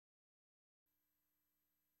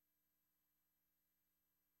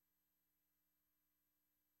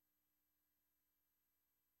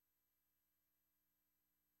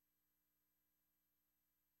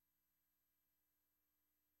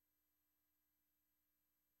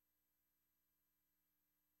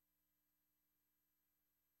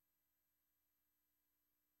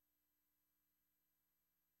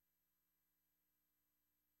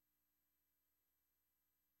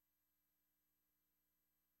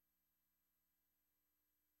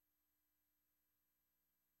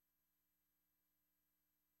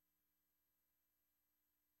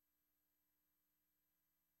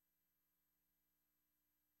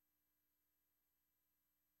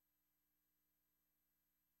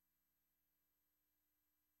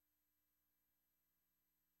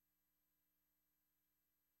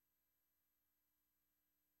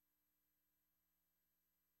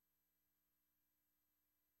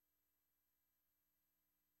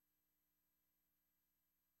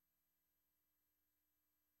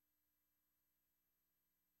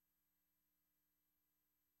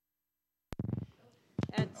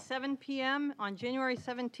7 p.m. on January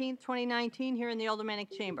 17th, 2019, here in the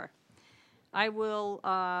Aldermanic Chamber. I will,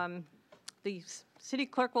 the city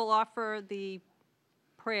clerk will offer the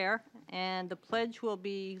prayer, and the pledge will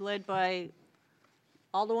be led by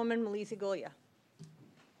Alderwoman Melissa Golia.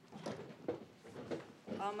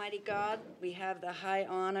 Almighty God, we have the high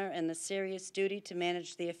honor and the serious duty to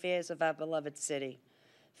manage the affairs of our beloved city.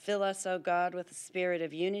 Fill us, O God, with a spirit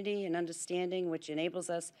of unity and understanding which enables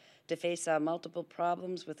us to face our multiple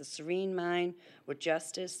problems with a serene mind, with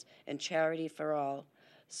justice and charity for all,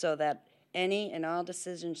 so that any and all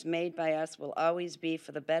decisions made by us will always be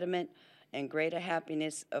for the betterment and greater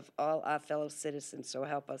happiness of all our fellow citizens. So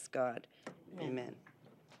help us, God. Amen.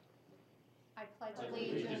 I pledge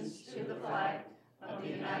allegiance to the flag of the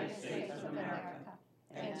United States of America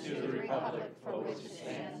and to the republic for which it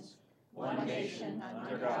stands, one nation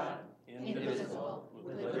under God, indivisible,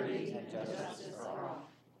 with liberty and justice for all.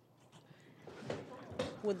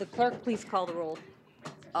 Would the clerk please call the roll?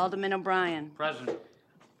 Alderman O'Brien. Present.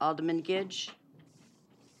 Alderman Gidge.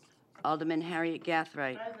 Alderman Harriet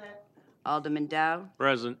Gathright. Present. Alderman Dow.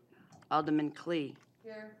 Present. Alderman Klee.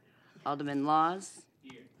 Here. Alderman Laws.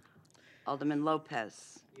 Here. Alderman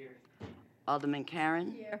Lopez. Here. Alderman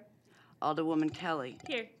Karen. Here. Alderwoman Kelly.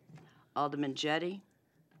 Here. Alderman Jetty.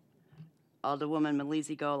 Alderwoman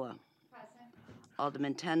Melissa Gola. Present.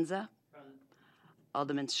 Alderman Tenza. Present.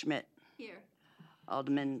 Alderman Schmidt. Here.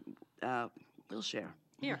 Alderman Wilshire.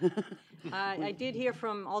 Here. I did hear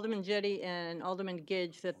from Alderman Jetty and Alderman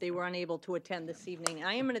Gidge that they were unable to attend this evening.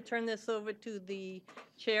 I am going to turn this over to the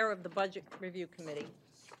chair of the Budget Review Committee.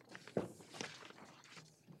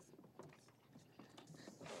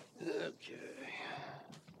 Okay.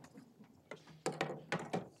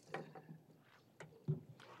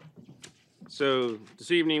 So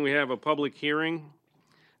this evening we have a public hearing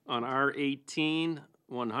on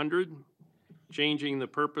R18-100, changing the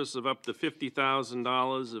purpose of up to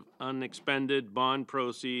 $50,000 of unexpended bond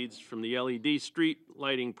proceeds from the LED street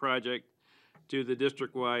lighting project to the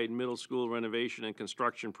district-wide middle school renovation and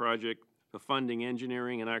construction project for funding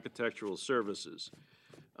engineering and architectural services.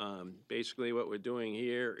 Basically what we're doing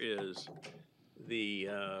here is we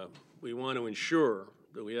want to ensure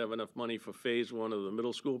that we have enough money for phase one of the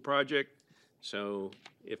middle school project. So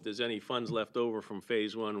if there's any funds left over from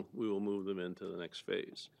phase one, we will move them into the next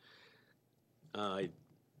phase.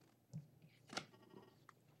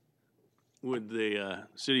 Would the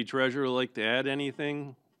city treasurer like to add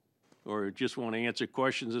anything, or just want to answer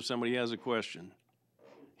questions if somebody has a question?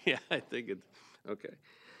 Yeah, I think it, okay.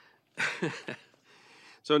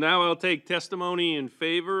 So now I'll take testimony in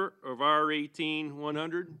favor of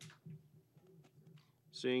R18-100.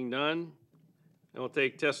 Seeing none. I will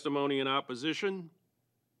take testimony in opposition.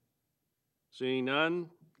 Seeing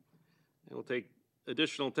none. I will take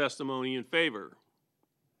additional testimony in favor.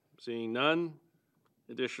 Seeing none.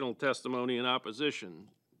 Additional testimony in opposition.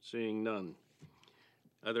 Seeing none.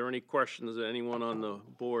 Are there any questions that anyone on the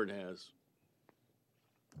board has?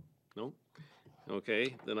 No?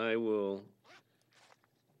 Okay, then I will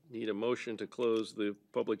need a motion to close the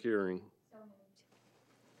public hearing.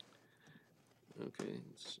 Okay,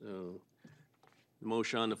 so the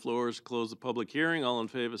motion on the floor is to close the public hearing. All in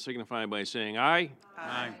favor signify by saying aye.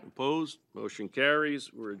 Aye. Opposed? Motion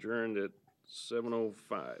carries. We're adjourned at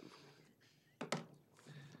 7:05.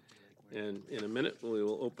 And in a minute, we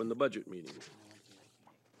will open the budget meeting.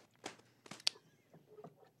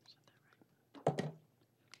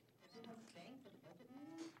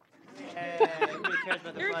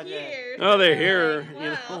 You're here. Oh, they're here.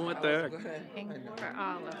 You know, what the heck? For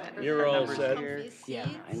all of it. You're all set. Yeah,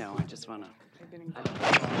 I know. I just want to. I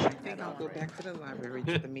think I'll go back to the library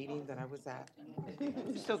to the meeting that I was at.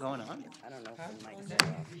 It's still going on. I don't know if the mic's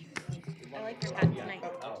I like your hat tonight.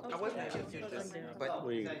 I wasn't able to just, but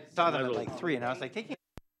We Saw them at like 3, and I was like, taking.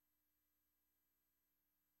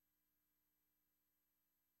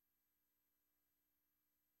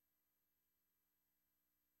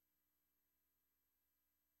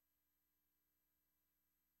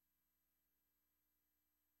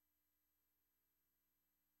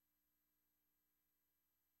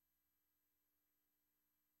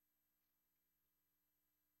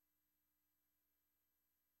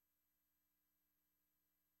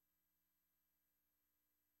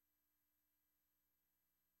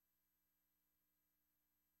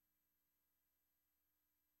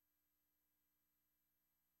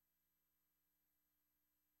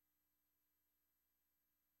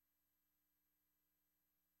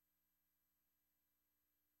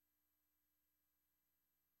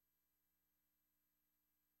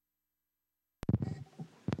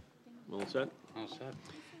 All set? All set.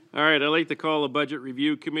 All right, I'd like to call the Budget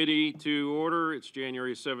Review Committee to order. It's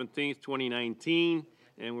January 17th, 2019,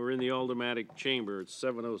 and we're in the Aldermanic Chamber. It's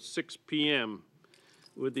 7:06 PM.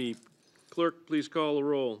 Would the clerk please call the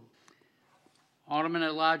roll? Alderman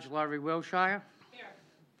at Large Laurie Wilshire. Here.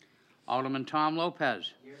 Alderman Tom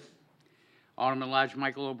Lopez. Here. Alderman at Large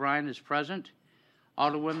Michael O'Brien is present.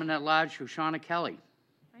 Alderwoman at Large Shoshana Kelly.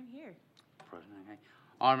 I'm here. Present, okay.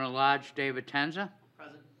 Alderman at Large David Tenza.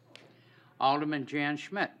 Present. Alderman Jan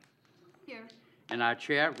Schmidt. Here. And our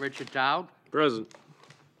chair, Richard Dowd. Present.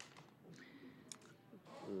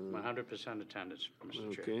 100% attendance,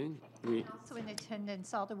 Mr. Chair. Okay. Also in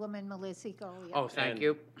attendance, Alderwoman Melissa Golia. Oh, thank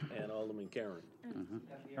you. And Alderman Karen.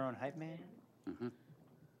 Your own hype man?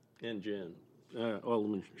 And Jen.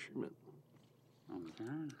 Alderman Schmidt.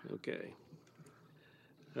 Okay.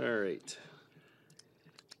 All right.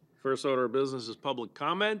 First order of business is public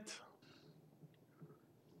comment.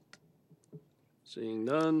 Seeing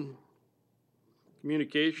none.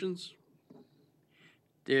 Communications.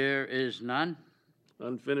 There is none.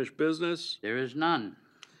 Unfinished business. There is none.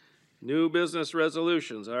 New business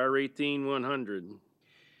resolutions, R18-100.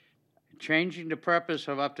 Changing the purpose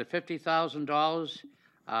of up to $50,000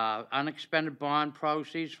 unexpended bond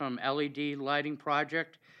proceeds from LED lighting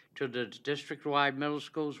project to the district-wide middle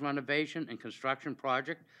school's renovation and construction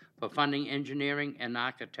project for funding engineering and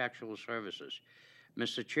architectural services.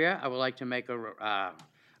 Mr. Chair, I would like to make a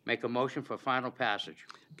motion for final passage.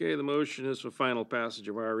 Okay, the motion is for final passage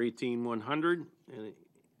of R18-100. Is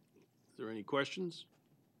there any questions?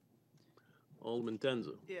 Alderman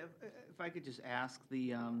Tenza. Yeah, if I could just ask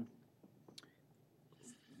the,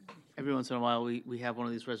 every once in a while, we have one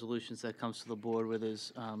of these resolutions that comes to the board where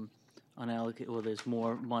there's unallocated, where there's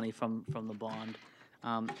more money from the bond.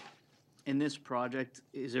 In this project,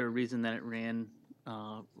 is there a reason that it ran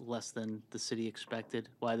less than the city expected?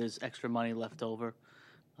 Why there's extra money left over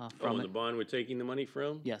from the it? bond we're taking the money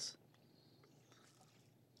from? Yes.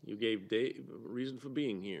 You gave Dave a reason for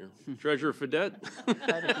being here. Treasurer Fedette?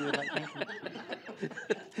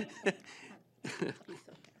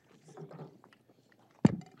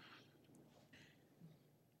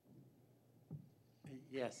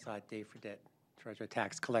 Yes, Dave Fredette, Treasurer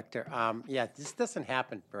Tax Collector. Yeah, this doesn't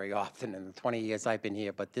happen very often in the 20 years I've been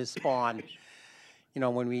here, but this bond, you know,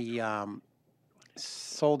 when we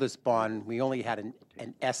sold this bond, we only had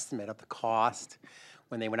an estimate of the cost.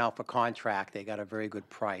 When they went out for contract, they got a very good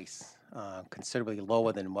price, considerably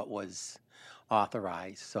lower than what was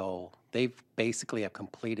authorized. So they basically have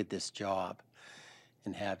completed this job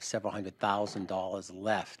and have several $100,000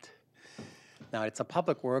 left. Now, it's a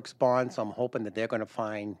public works bond, so I'm hoping that they're going to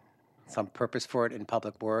find some purpose for it in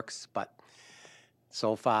public works, but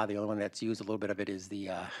so far, the only one that's used a little bit of it is the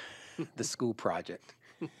school project.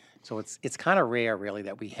 So it's kind of rare, really,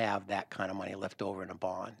 that we have that kind of money left over in a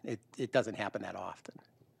bond. It doesn't happen that often.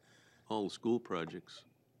 All the school projects.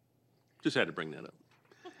 Just had to bring that up.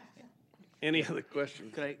 Any other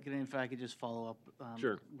questions? If I could just follow up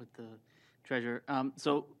Sure. with the treasurer.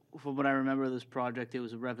 So from what I remember of this project, it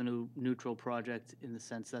was a revenue neutral project in the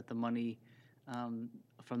sense that the money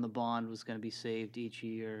from the bond was going to be saved each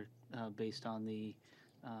year based on the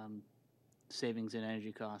savings in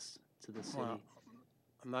energy costs to the city. Well,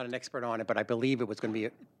 I'm not an expert on it, but I believe it was going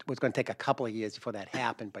to take a couple of years before that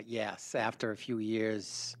happened. But yes, after a few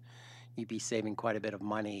years, you'd be saving quite a bit of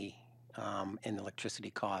money in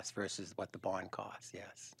electricity costs versus what the bond costs.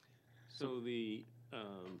 Yes. So the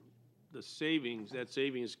savings, that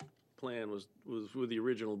savings plan was with the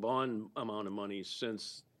original bond amount of money.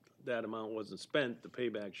 Since that amount wasn't spent, the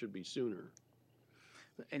payback should be sooner.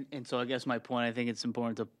 And so I guess my point, I think it's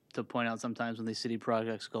important to point out sometimes when these city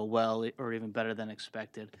projects go well or even better than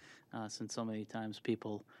expected, since so many times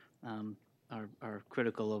people are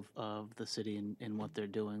critical of the city and what they're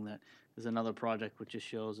doing. That there's another project which just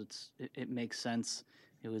shows it makes sense.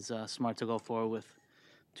 It was smart to go forward with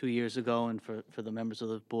 2 years ago, and for the members of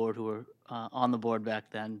the board who were on the board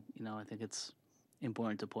back then, you know, I think it's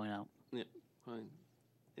important to point out. Yeah, fine.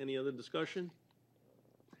 Any other discussion?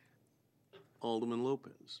 Alderman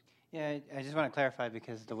Lopez. Yeah, I just want to clarify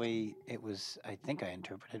because the way it was, I think I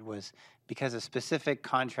interpreted, was because a specific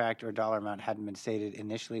contract or dollar amount hadn't been stated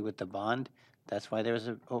initially with the bond. That's why there was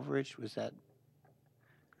an overage? Was that?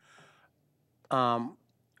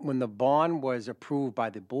 When the bond was approved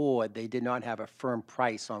by the board, they did not have a firm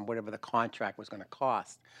price on whatever the contract was going to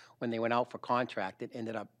cost. When they went out for contract, it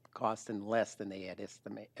ended up costing less than they had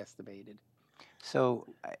estimated. So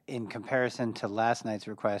in comparison to last night's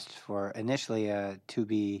request for initially a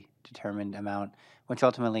to-be-determined amount, which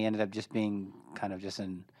ultimately ended up just being kind of just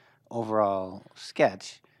an overall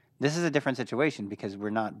sketch, this is a different situation because we're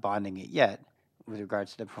not bonding it yet. with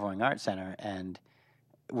regards to the Performing Arts Center, and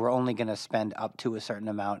we're only going to spend up to a certain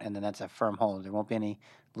amount, and then that's a firm hold. There won't be any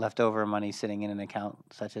leftover money sitting in an account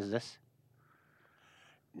such as this?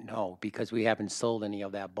 No, because we haven't sold any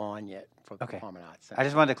of that bond yet for the Okay. Performing Arts I Center.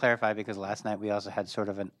 just wanted to clarify because last night we also had sort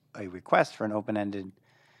of a request for an open-ended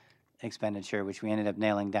expenditure, which we ended up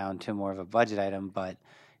nailing down to more of a budget item. But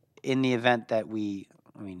in the event that in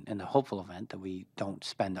the hopeful event that we don't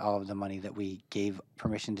spend all of the money that we gave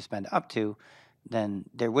permission to spend up to, then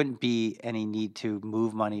there wouldn't be any need to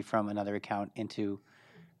move money from another account into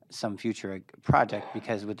some future project,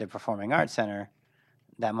 because with the Performing Arts Center,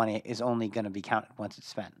 that money is only going to be counted once it's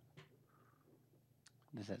spent.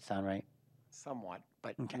 Does that sound right? Somewhat,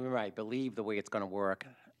 but Okay. remember, I believe the way it's going to work,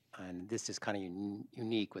 and this is kind of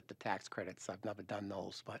unique with the tax credits. I've never done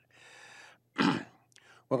those, but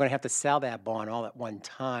we're going to have to sell that bond all at one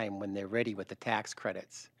time when they're ready with the tax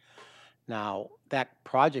credits. Now, that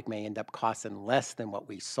project may end up costing less than what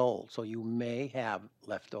we sold, so you may have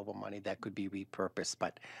leftover money that could be repurposed,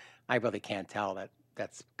 but I really can't tell.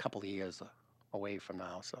 That's a couple of years away from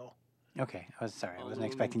now, so. Okay, I wasn't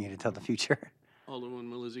expecting you to tell the future. Alderman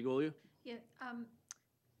Melizzi-Golia? Yeah,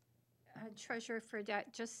 Treasurer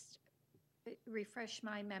Fredette, just refresh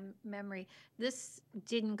my memory. This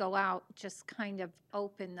didn't go out just kind of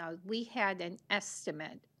open, though. We had an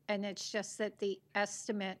estimate, and it's just that the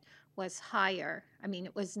estimate was higher. I mean,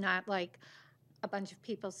 it was not like a bunch of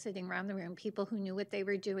people sitting around the room. People who knew what they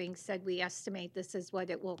were doing said, we estimate this is what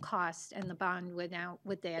it will cost, and the bond went out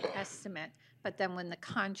with that estimate. But then when the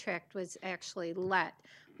contract was actually let,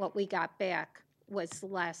 what we got back was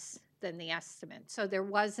less than the estimate. So there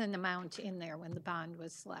was an amount in there when the bond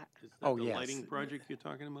was let. Is that Oh, the yes. lighting project you're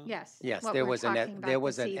talking about? Yes. Yes, what there we're was talking about there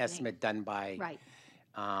was this an evening. estimate done by, Right.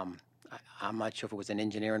 I'm not sure if it was an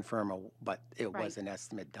engineering firm, but it Right. was an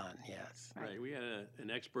estimate done, yes. Right, we had an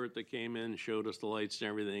expert that came in, showed us the lights and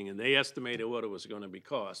everything, and they estimated what it was gonna be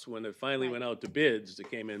cost. When it finally Right. went out to bids, it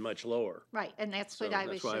came in much lower. Right, and that's what So I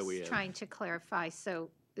that's was why we just had- trying to clarify. So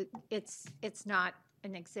it's not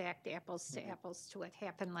an exact apples to apples to what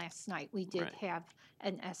happened last night. We did Right. have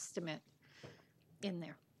an estimate in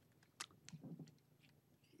there.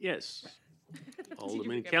 Yes.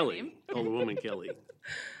 Alderman forget my Kelly, name? Alderwoman Kelly.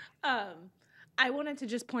 I wanted to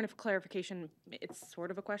just point of clarification. It's sort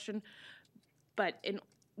of a question, but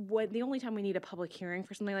the only time we need a public hearing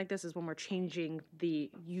for something like this is when we're changing the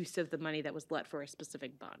use of the money that was let for a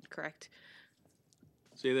specific bond, correct?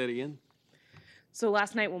 Say that again? So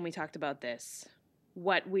last night when we talked about this,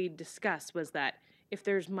 what we discussed was that if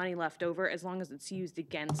there's money left over, as long as it's used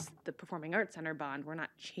against the Performing Arts Center bond, we're not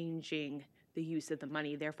changing the use of the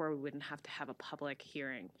money. Therefore, we wouldn't have to have a public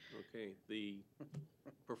hearing. Okay, the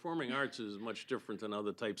performing arts is much different than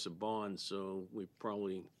other types of bonds, so we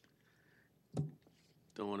probably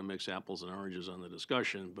don't want to mix apples and oranges on the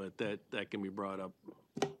discussion, but that can be brought up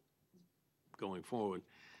going forward.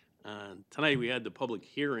 Tonight, we had the public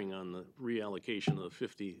hearing on the reallocation of the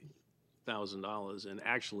 $50,000, and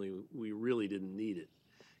actually, we really didn't need it,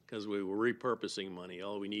 because we were repurposing money.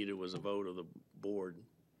 All we needed was a vote of the board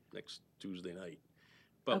next Tuesday night.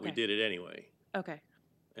 But we Okay. did it anyway, Okay,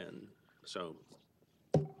 and so,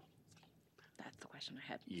 that's the question I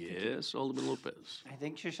had. yes, Alderman Lopez. I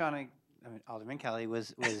think Alderman Kelly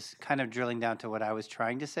was kind of drilling down to what I was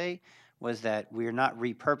trying to say, was that we're not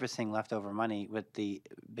repurposing leftover money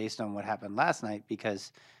based on what happened last night,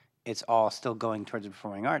 because it's all still going towards the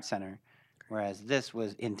Performing Arts Center, whereas this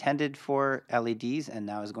was intended for LEDs and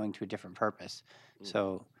now is going to a different purpose.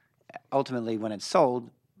 So ultimately, when it's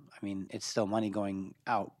sold, I mean, it's still money going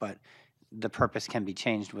out, but the purpose can be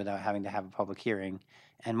changed without having to have a public hearing.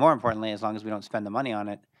 And more importantly, as long as we don't spend the money on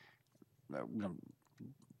it,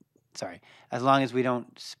 as long as we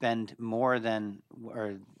don't spend more than,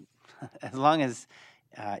 or as long as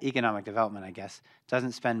economic development, I guess,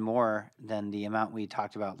 doesn't spend more than the amount we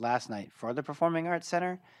talked about last night for the Performing Arts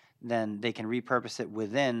Center, then they can repurpose it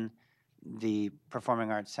within the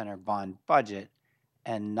Performing Arts Center bond budget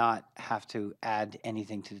and not have to add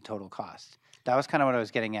anything to the total cost. That was kind of what I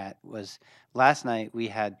was getting at, was last night we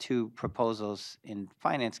had two proposals in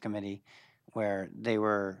Finance Committee where they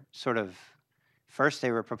were sort of, first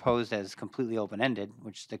they were proposed as completely open-ended,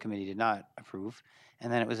 which the committee did not approve,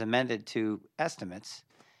 and then it was amended to estimates.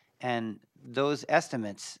 And those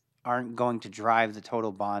estimates aren't going to drive the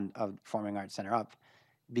total bond of the Performing Arts Center up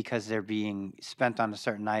because they're being spent on a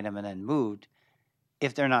certain item and then moved.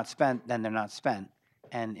 If they're not spent, then they're not spent.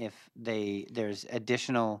 And if there's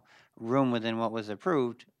additional room within what was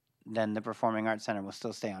approved, then the Performing Arts Center will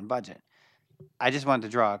still stay on budget. I just wanted to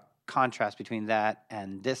draw a contrast between that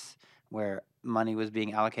and this, where money was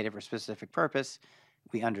being allocated for a specific purpose.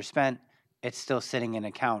 We underspent. it's still sitting in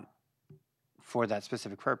account for that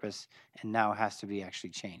specific purpose and now has to be actually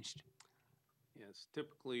changed. Yes,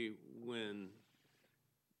 typically when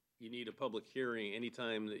you need a public hearing,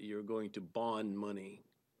 anytime that you're going to bond money,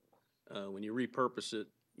 when you repurpose it,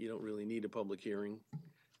 you don't really need a public hearing.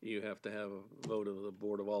 You have to have a vote of the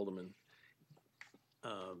Board of Aldermen.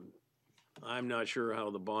 I'm not sure how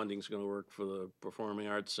the bonding's gonna work for the Performing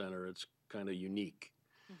Arts Center. It's kind of unique.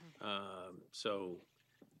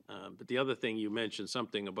 But the other thing, you mentioned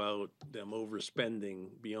something about them overspending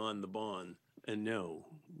beyond the bond. And no,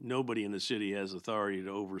 nobody in the city has authority to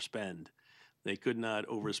overspend. They could not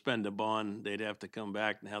overspend a bond. They'd have to come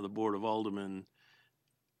back and have the Board of Aldermen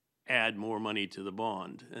add more money to the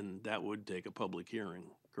bond, and that would take a public hearing,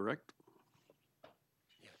 correct?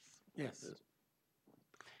 Yes.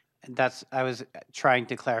 And I was trying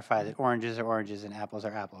to clarify that oranges are oranges and apples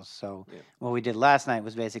are apples. So Yeah. what we did last night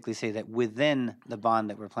was basically say that within the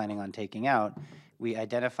bond that we're planning on taking out, we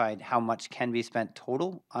identified how much can be spent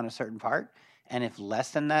total on a certain part. And if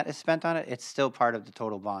less than that is spent on it, it's still part of the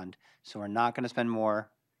total bond. So we're not going to spend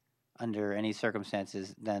more under any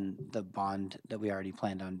circumstances than the bond that we already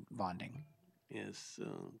planned on bonding. Yes,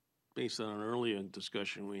 based on an earlier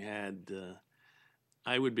discussion we had,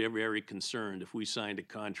 I would be very concerned if we signed a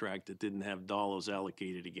contract that didn't have dollars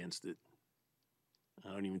allocated against it.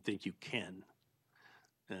 I don't even think you can.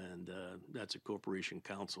 And that's a corporation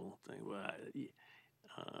council thing. Well,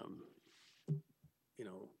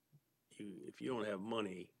 if you don't have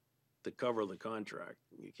money to cover the contract,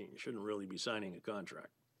 you shouldn't really be signing a contract.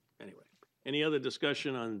 Anyway, any other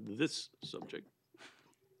discussion on this subject?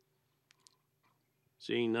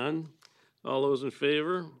 Seeing none, all those in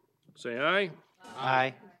favor, say aye.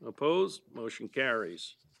 Aye. Opposed? Motion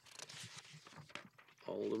carries.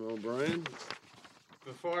 Alderman O'Brien.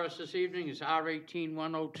 Before us this evening is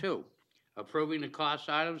R-18-102, approving the cost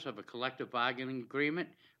items of a collective bargaining agreement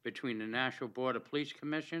between the National Board of Police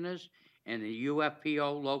Commissioners and the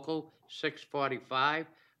UFPO Local 645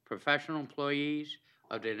 professional employees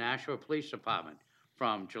of the Nashua Police Department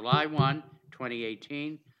from July 1,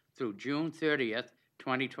 2018 through June 30th,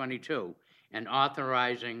 2022, and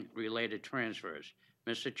authorizing related transfers.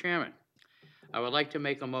 Mr. Chairman, I would like to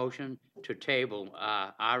make a motion to table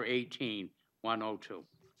R-18-102.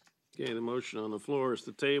 Okay, the motion on the floor is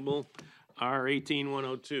to table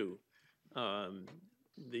R-18-102.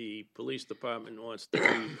 The police department wants to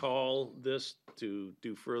recall this to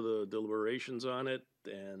do further deliberations on it,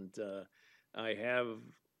 and I have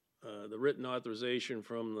the written authorization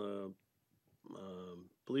from the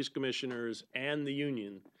police commissioners and the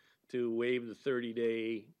union to waive the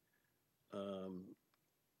 30-day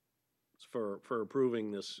for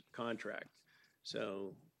approving this contract.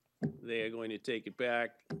 So they are going to take it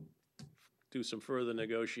back, do some further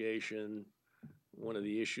negotiation. One of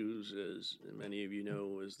the issues, as many of you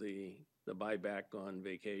know, is the buyback on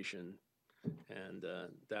vacation, and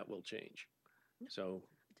that will change. So.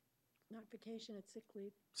 Not vacation, it's sick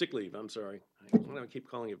leave. Sick leave, I'm sorry. I keep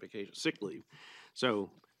calling it vacation, sick leave. So.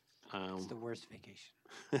 It's the worst vacation.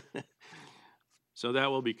 So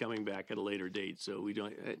that will be coming back at a later date. So we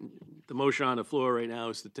don't, the motion on the floor right now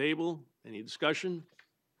is the table. Any discussion?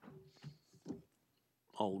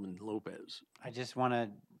 Alderman Lopez. I just want to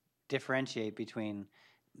differentiate between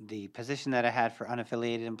the position that I had for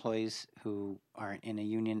unaffiliated employees who aren't in a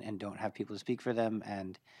union and don't have people to speak for them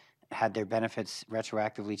and had their benefits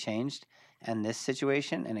retroactively changed, and this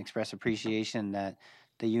situation, and express appreciation that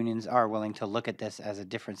the unions are willing to look at this as a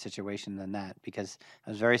different situation than that, because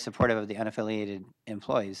I was very supportive of the unaffiliated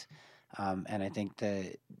employees, and I think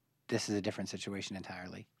that this is a different situation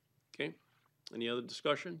entirely. Okay. Any other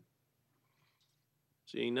discussion?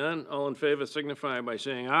 Seeing none, all in favor signify by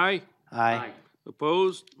saying aye. Aye.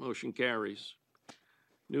 Opposed? Motion carries.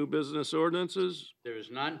 New business ordinances, There is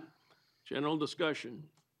none. general discussion.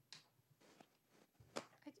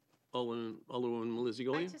 Alderman Melissa I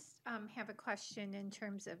Gilliam? just have a question in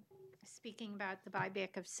terms of speaking about the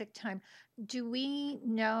buyback of sick time. Do we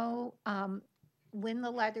know when the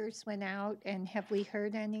letters went out, and have we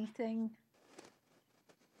heard anything?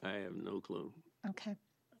 I have no clue. Okay,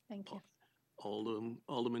 thank you.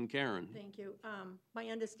 Alderman Karen? Thank you. My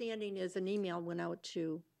understanding is an email went out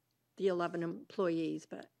to the 11 employees,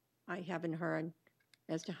 but I haven't heard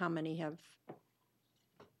as to how many have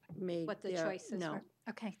made What the their- choices no. were.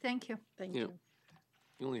 Okay, thank you. Thank Yeah. you.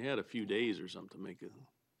 You only had a few days or something to make it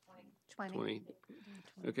 20.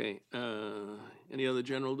 Okay, any other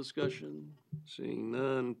general discussion? Seeing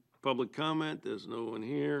none, public comment, there's no one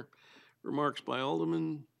here. Remarks by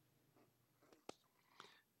Alderman?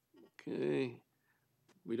 Okay,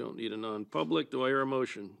 we don't need a non-public. Do I hear a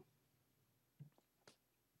motion?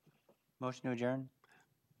 Motion to adjourn?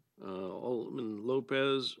 Alderman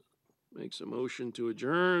Lopez makes a motion to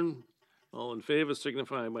adjourn. All in favor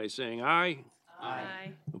signify by saying aye.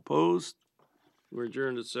 Aye. Opposed? We're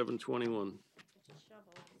adjourned at 7:21.